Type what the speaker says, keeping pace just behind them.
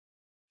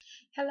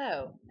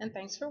Hello, and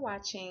thanks for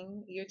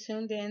watching. You're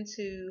tuned in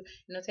to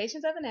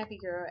Notations of a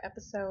Nappy Girl,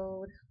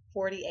 episode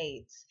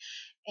 48.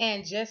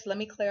 And just let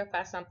me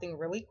clarify something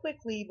really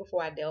quickly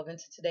before I delve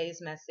into today's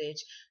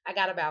message. I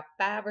got about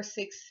 5 or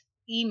 6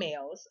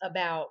 emails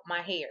about my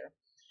hair.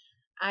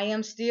 I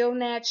am still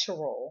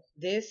natural.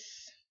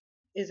 This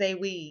is a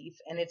weave,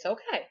 and it's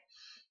okay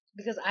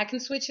because I can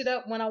switch it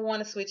up when I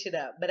want to switch it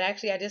up. But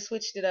actually, I just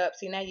switched it up.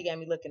 See, now you got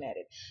me looking at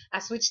it. I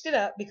switched it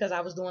up because I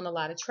was doing a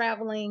lot of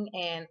traveling,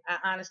 and I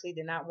honestly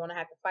did not want to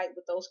have to fight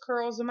with those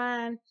curls of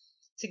mine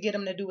to get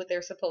them to do what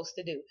they're supposed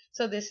to do.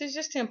 So this is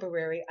just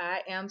temporary.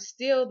 I am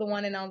still the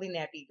one and only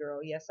nappy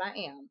girl. Yes, I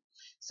am.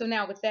 So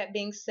now, with that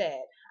being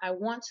said, I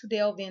want to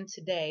delve in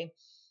today.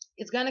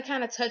 It's going to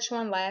kind of touch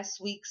on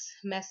last week's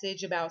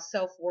message about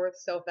self worth,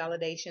 self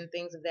validation,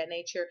 things of that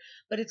nature,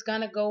 but it's going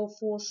to go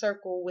full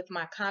circle with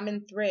my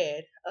common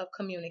thread of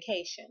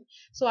communication.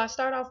 So I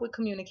start off with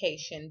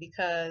communication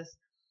because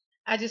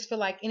I just feel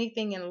like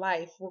anything in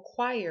life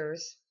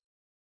requires,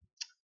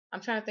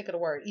 I'm trying to think of the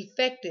word,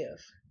 effective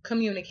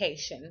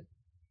communication.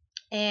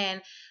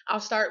 And I'll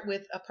start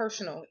with a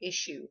personal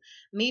issue.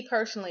 Me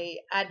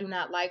personally, I do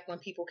not like when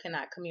people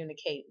cannot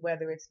communicate,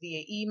 whether it's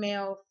via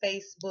email,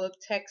 Facebook,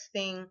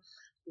 texting,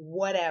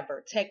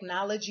 whatever.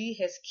 Technology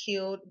has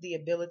killed the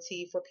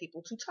ability for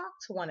people to talk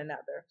to one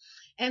another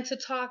and to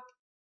talk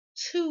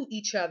to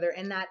each other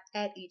and not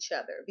at each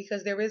other,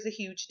 because there is a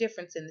huge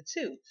difference in the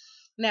two.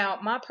 Now,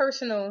 my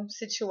personal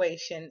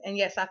situation, and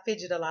yes, I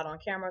fidget a lot on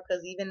camera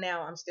because even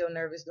now I'm still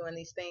nervous doing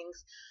these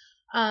things.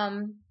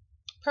 Um,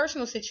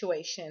 Personal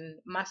situation,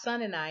 my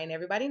son and I, and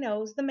everybody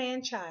knows the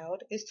man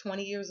child is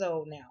 20 years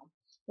old now.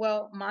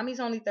 Well,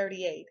 mommy's only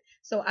 38,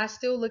 so I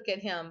still look at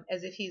him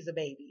as if he's a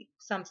baby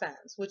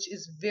sometimes, which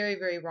is very,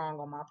 very wrong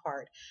on my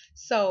part.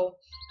 So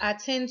I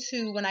tend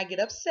to, when I get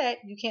upset,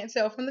 you can't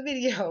tell from the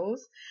videos,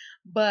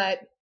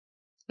 but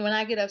when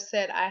I get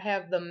upset, I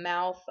have the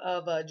mouth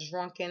of a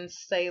drunken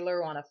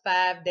sailor on a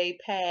 5-day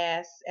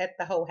pass at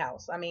the whole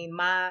house. I mean,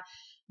 my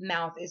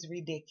mouth is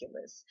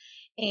ridiculous.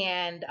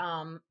 And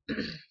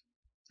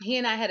he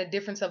and I had a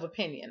difference of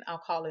opinion. I'll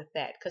call it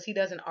that, because he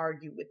doesn't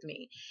argue with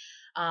me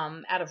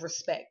out of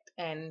respect,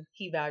 and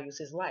he values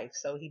his life,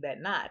 so he bet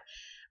not.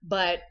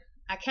 But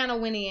I kind of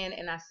went in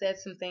and I said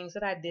some things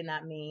that I did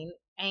not mean.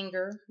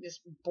 Anger just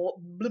blah,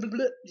 blah,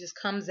 blah, just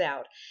comes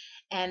out,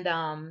 and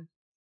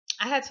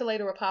I had to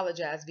later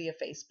apologize via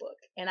Facebook.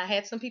 And I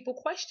had some people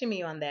question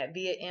me on that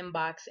via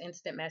inbox,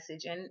 instant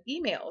message, and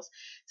emails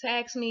to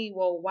ask me,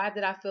 well, why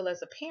did I feel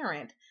as a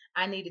parent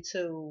I needed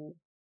to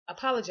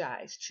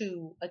apologize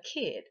to a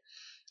kid?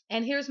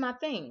 And here's my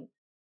thing,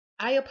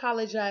 I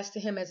apologize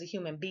to him as a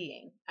human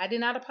being. I did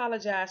not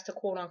apologize to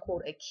quote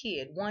unquote a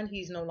kid. One,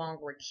 he's no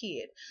longer a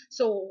kid.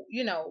 So,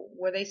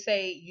 where they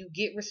say you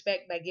get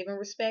respect by giving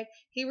respect,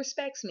 he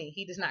respects me.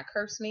 He does not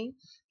curse me.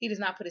 He does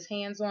not put his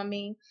hands on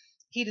me.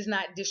 He does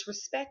not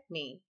disrespect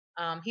me.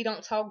 He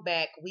don't talk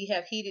back. We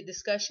have heated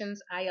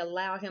discussions. I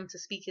allow him to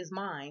speak his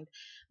mind.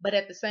 But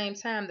at the same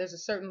time, there's a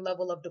certain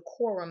level of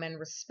decorum and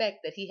respect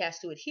that he has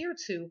to adhere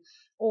to,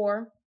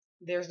 or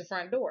there's the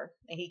front door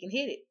and he can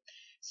hit it.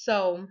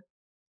 So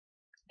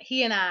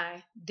he and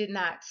I did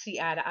not see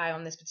eye to eye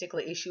on this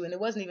particular issue, and it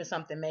wasn't even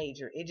something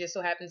major. It just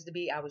so happens to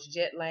be I was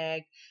jet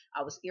lagged,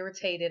 I was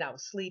irritated, I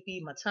was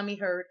sleepy, my tummy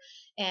hurt,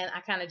 and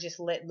I kind of just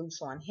let loose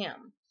on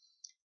him.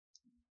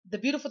 The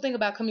beautiful thing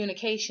about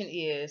communication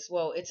is,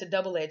 well, it's a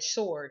double-edged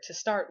sword to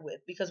start with,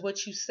 because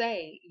what you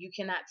say, you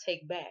cannot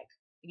take back.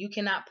 You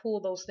cannot pull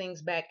those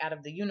things back out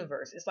of the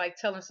universe. It's like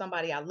telling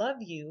somebody I love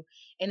you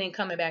and then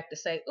coming back to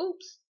say,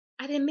 oops,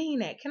 I didn't mean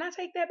that. Can I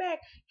take that back?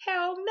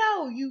 Hell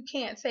no, you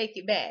can't take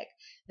it back.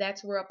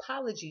 That's where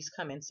apologies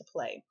come into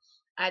play.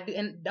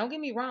 And don't get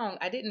me wrong,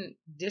 I didn't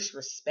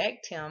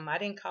disrespect him. I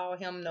didn't call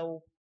him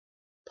no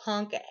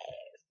punk ass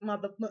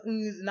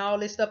motherfuckers and all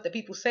this stuff that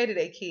people say to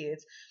their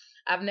kids.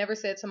 I've never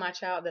said to my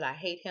child that I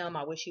hate him,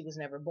 I wish he was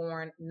never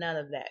born, none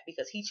of that,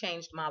 because he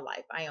changed my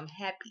life. I am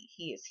happy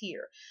he is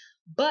here.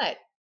 But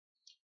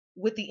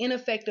with the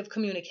ineffective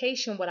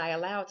communication, what I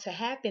allowed to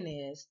happen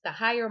is the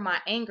higher my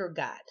anger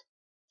got,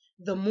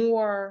 the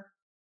more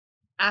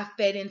I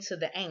fed into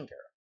the anger,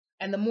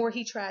 and the more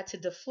he tried to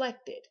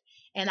deflect it.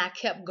 And I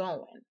kept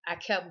going. I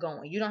kept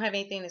going. You don't have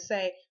anything to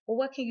say. Well,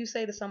 what can you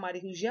say to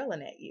somebody who's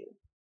yelling at you?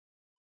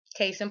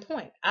 Case in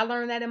point, I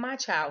learned that in my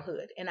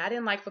childhood, and I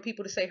didn't like for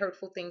people to say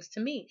hurtful things to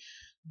me,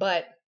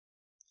 but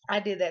I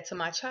did that to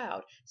my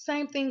child.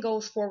 Same thing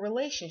goes for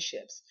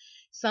relationships.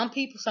 Some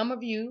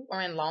of you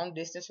are in long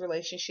distance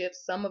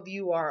relationships. Some of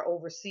you are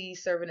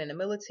overseas serving in the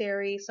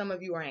military. Some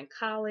of you are in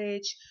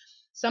college.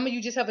 Some of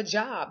you just have a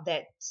job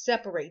that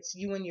separates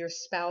you and your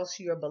spouse,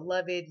 your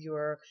beloved,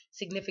 your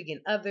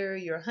significant other,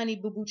 your honey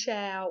boo boo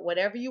child,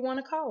 whatever you want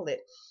to call it.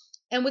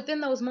 And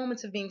within those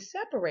moments of being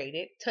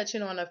separated,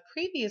 touching on a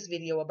previous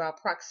video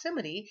about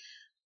proximity,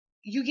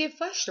 you get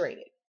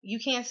frustrated. You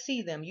can't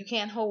see them, you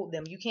can't hold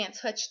them, you can't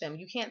touch them,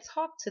 you can't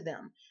talk to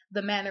them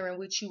the manner in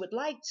which you would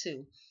like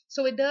to.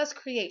 So it does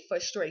create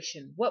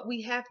frustration. What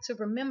we have to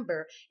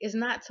remember is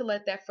not to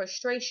let that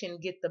frustration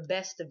get the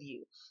best of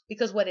you,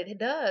 because what it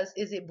does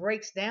is it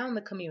breaks down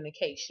the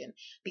communication.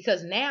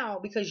 Because now,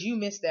 because you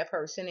miss that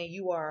person and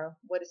you are,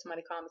 what did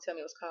somebody call me, tell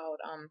me it was called,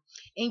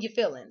 in your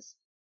feelings.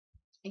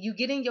 You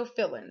get in your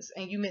feelings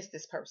and you miss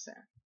this person.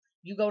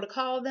 You go to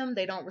call them,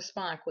 they don't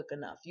respond quick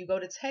enough. You go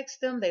to text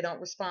them, they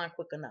don't respond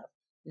quick enough.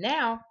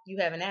 Now you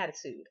have an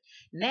attitude.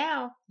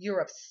 Now you're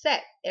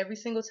upset every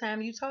single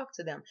time you talk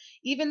to them,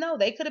 even though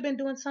they could have been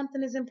doing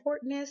something as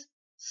important as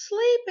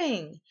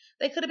sleeping.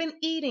 They could have been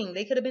eating.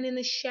 They could have been in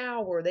the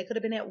shower. They could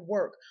have been at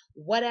work,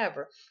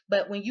 whatever.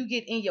 But when you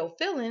get in your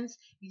feelings,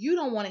 you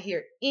don't want to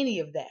hear any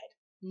of that.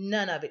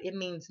 None of it. It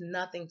means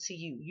nothing to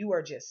you. You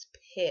are just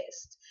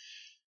pissed.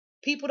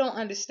 People don't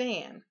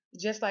understand.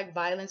 Just like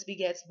violence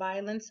begets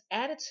violence,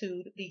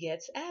 attitude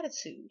begets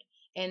attitude.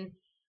 And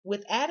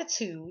with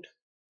attitude,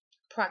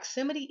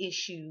 proximity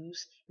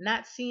issues,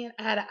 not seeing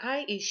eye to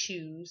eye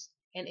issues,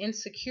 and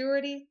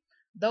insecurity,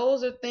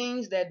 those are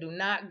things that do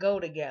not go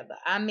together.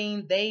 I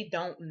mean, they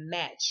don't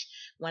match.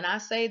 When I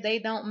say they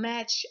don't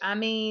match, I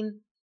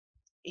mean,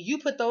 you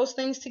put those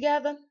things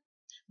together,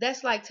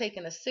 that's like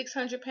taking a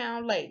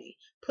 600-pound lady,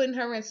 putting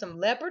her in some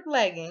leopard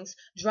leggings,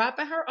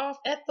 dropping her off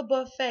at the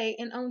buffet,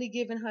 and only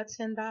giving her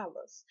 $10.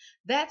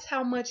 That's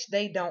how much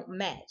they don't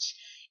match.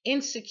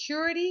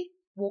 Insecurity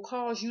will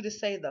cause you to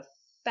say the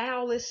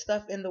foulest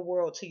stuff in the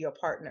world to your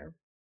partner,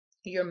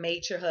 your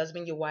mate, your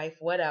husband, your wife,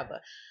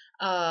 whatever.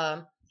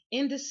 Uh,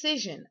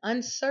 Indecision,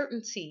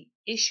 uncertainty,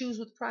 issues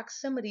with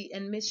proximity,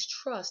 and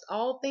mistrust,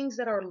 all things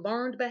that are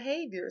learned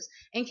behaviors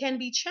and can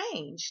be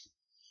changed.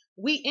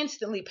 We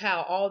instantly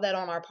pile all that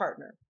on our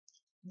partner.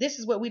 This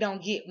is what we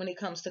don't get when it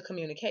comes to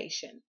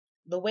communication.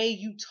 The way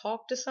you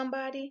talk to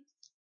somebody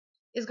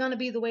is going to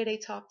be the way they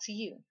talk to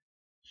you.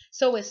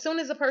 So as soon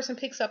as a person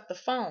picks up the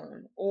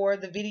phone or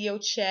the video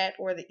chat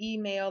or the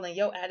email and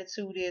your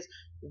attitude is,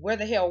 where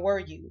the hell were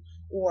you?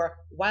 Or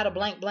why the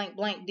blank, blank,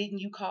 blank didn't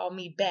you call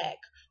me back?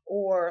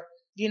 Or,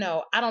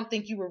 I don't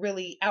think you were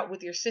really out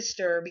with your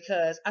sister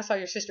because I saw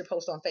your sister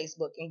post on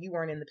Facebook and you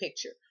weren't in the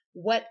picture.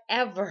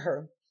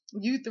 Whatever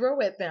you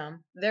throw at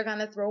them, they're going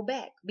to throw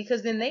back,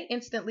 because then they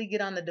instantly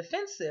get on the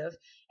defensive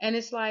and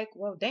it's like,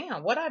 well,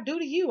 damn, what I do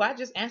to you? I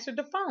just answered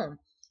the phone.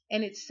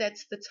 And it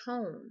sets the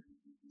tone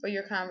for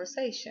your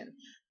conversation.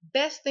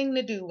 Best thing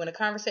to do when a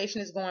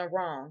conversation is going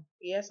wrong.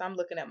 Yes, I'm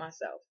looking at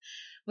myself.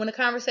 When a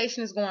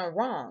conversation is going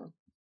wrong,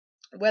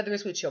 whether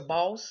it's with your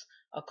boss,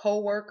 a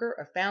coworker,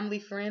 a family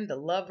friend, a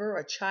lover,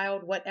 a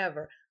child,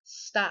 whatever,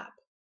 stop.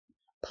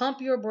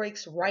 Pump your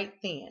brakes right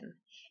then.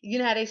 You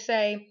know how they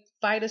say,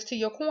 fight us to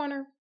your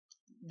corner?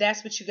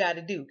 That's what you got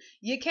to do.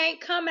 You can't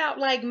come out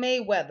like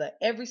Mayweather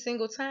every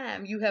single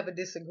time you have a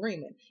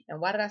disagreement. And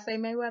why did I say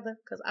Mayweather?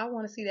 Because I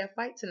want to see that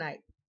fight tonight.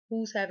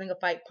 Who's having a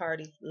fight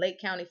party?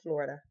 Lake County,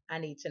 Florida. I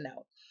need to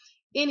know.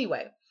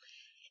 Anyway,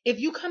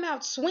 if you come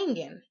out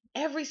swinging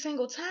every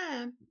single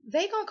time,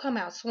 they going to come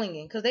out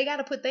swinging because they got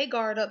to put their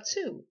guard up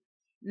too.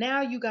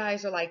 Now you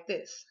guys are like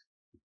this.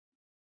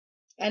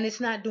 And it's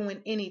not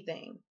doing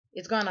anything.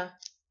 It's going to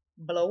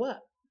blow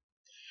up.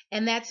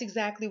 And that's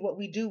exactly what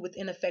we do with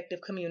ineffective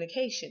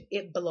communication.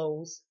 It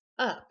blows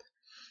up.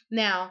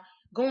 Now,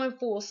 going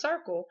full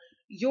circle,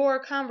 your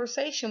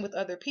conversation with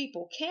other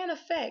people can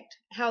affect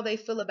how they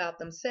feel about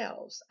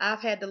themselves. I've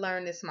had to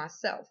learn this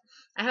myself.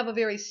 I have a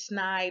very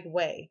snide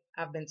way,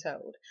 I've been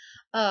told,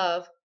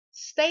 of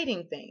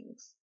stating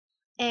things.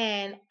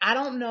 And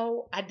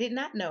I did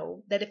not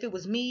know that if it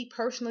was me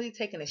personally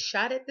taking a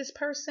shot at this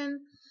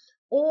person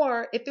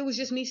or if it was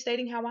just me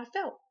stating how I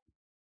felt.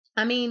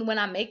 I mean, when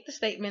I make the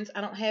statements,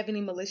 I don't have any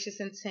malicious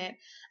intent.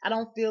 I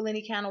don't feel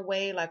any kind of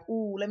way like,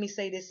 ooh, let me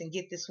say this and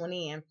get this one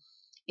in.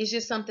 It's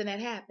just something that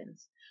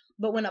happens.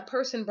 But when a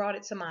person brought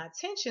it to my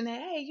attention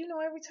that, hey,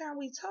 every time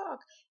we talk,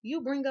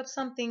 you bring up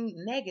something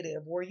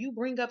negative or you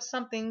bring up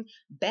something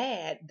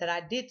bad that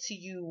I did to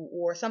you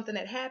or something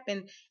that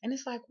happened. And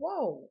it's like,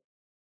 whoa,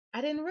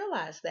 I didn't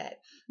realize that,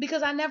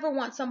 because I never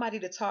want somebody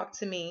to talk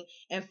to me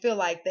and feel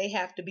like they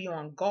have to be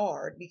on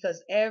guard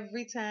because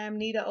every time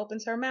Nita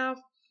opens her mouth,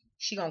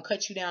 she gonna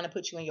cut you down and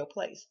put you in your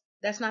place.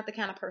 That's not the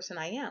kind of person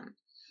I am.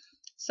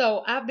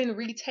 So I've been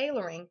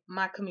retailoring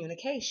my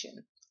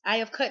communication. I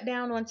have cut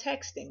down on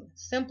texting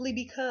simply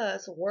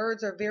because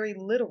words are very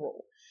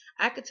literal.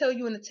 I could tell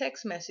you in a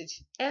text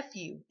message, F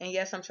you, and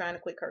yes, I'm trying to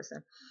quit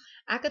cursing.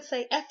 I could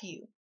say F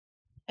you.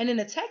 And in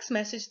a text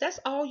message, that's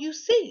all you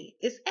see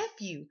is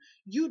F you.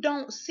 You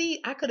don't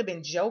see, I could have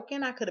been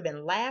joking, I could have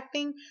been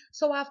laughing.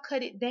 So I've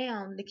cut it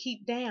down to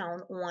keep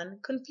down on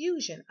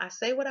confusion. I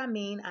say what I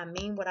mean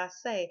what I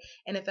say.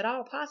 And if at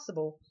all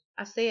possible,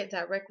 I say it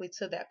directly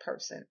to that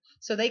person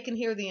so they can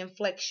hear the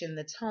inflection,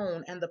 the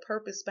tone, and the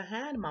purpose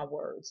behind my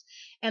words.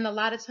 And a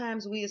lot of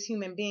times we as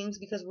human beings,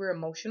 because we're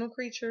emotional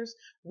creatures,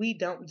 we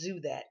don't do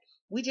that.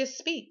 We just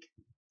speak.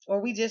 Or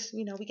we just,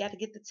 we got to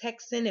get the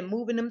texting and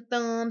moving them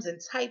thumbs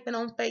and typing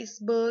on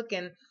Facebook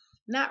and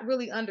not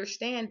really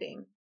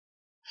understanding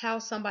how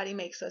somebody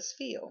makes us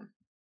feel.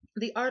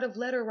 The art of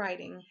letter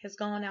writing has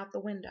gone out the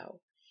window.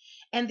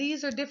 And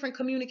these are different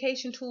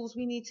communication tools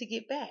we need to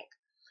get back.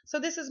 So,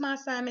 this is my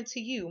assignment to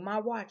you, my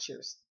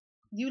watchers.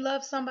 You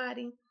love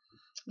somebody,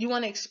 you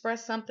want to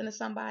express something to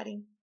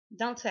somebody,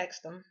 don't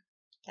text them.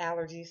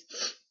 Allergies.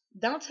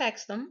 Don't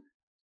text them.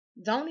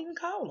 Don't even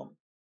call them.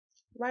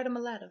 Write them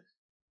a letter.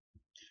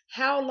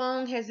 How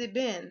long has it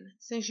been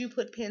since you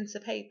put pen to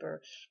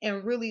paper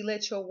and really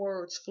let your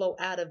words flow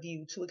out of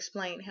you to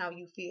explain how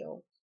you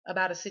feel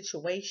about a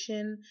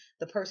situation,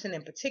 the person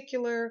in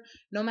particular,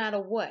 no matter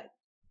what?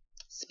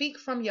 Speak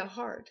from your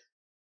heart,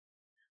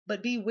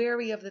 but be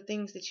wary of the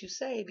things that you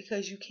say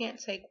because you can't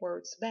take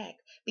words back.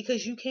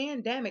 Because you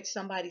can damage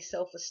somebody's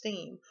self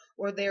esteem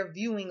or their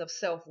viewing of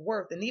self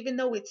worth. And even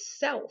though it's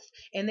self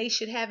and they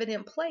should have it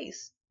in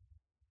place,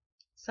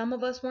 some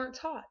of us weren't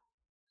taught.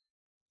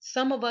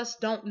 Some of us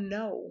don't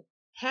know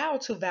how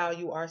to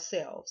value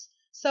ourselves.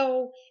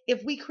 So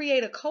if we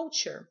create a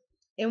culture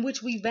in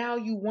which we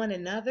value one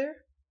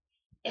another,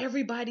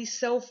 everybody's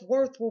self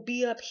worth will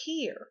be up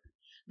here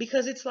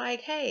because it's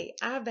like, hey,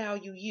 I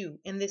value you,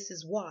 and this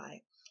is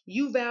why.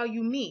 You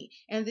value me,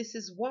 and this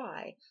is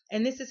why.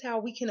 And this is how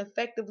we can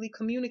effectively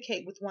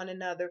communicate with one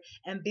another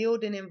and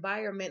build an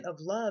environment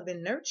of love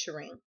and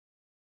nurturing.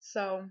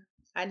 So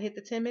I hit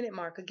the 10-minute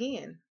mark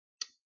again.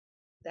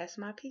 That's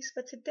my piece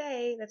for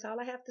today. That's all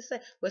I have to say.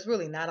 Well, it's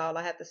really not all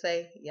I have to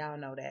say. Y'all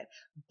know that.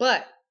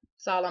 But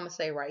that's all I'm going to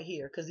say right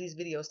here because these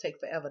videos take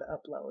forever to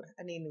upload.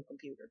 I need a new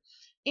computer.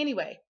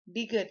 Anyway,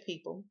 be good,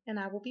 people, and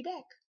I will be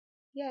back.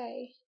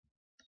 Yay.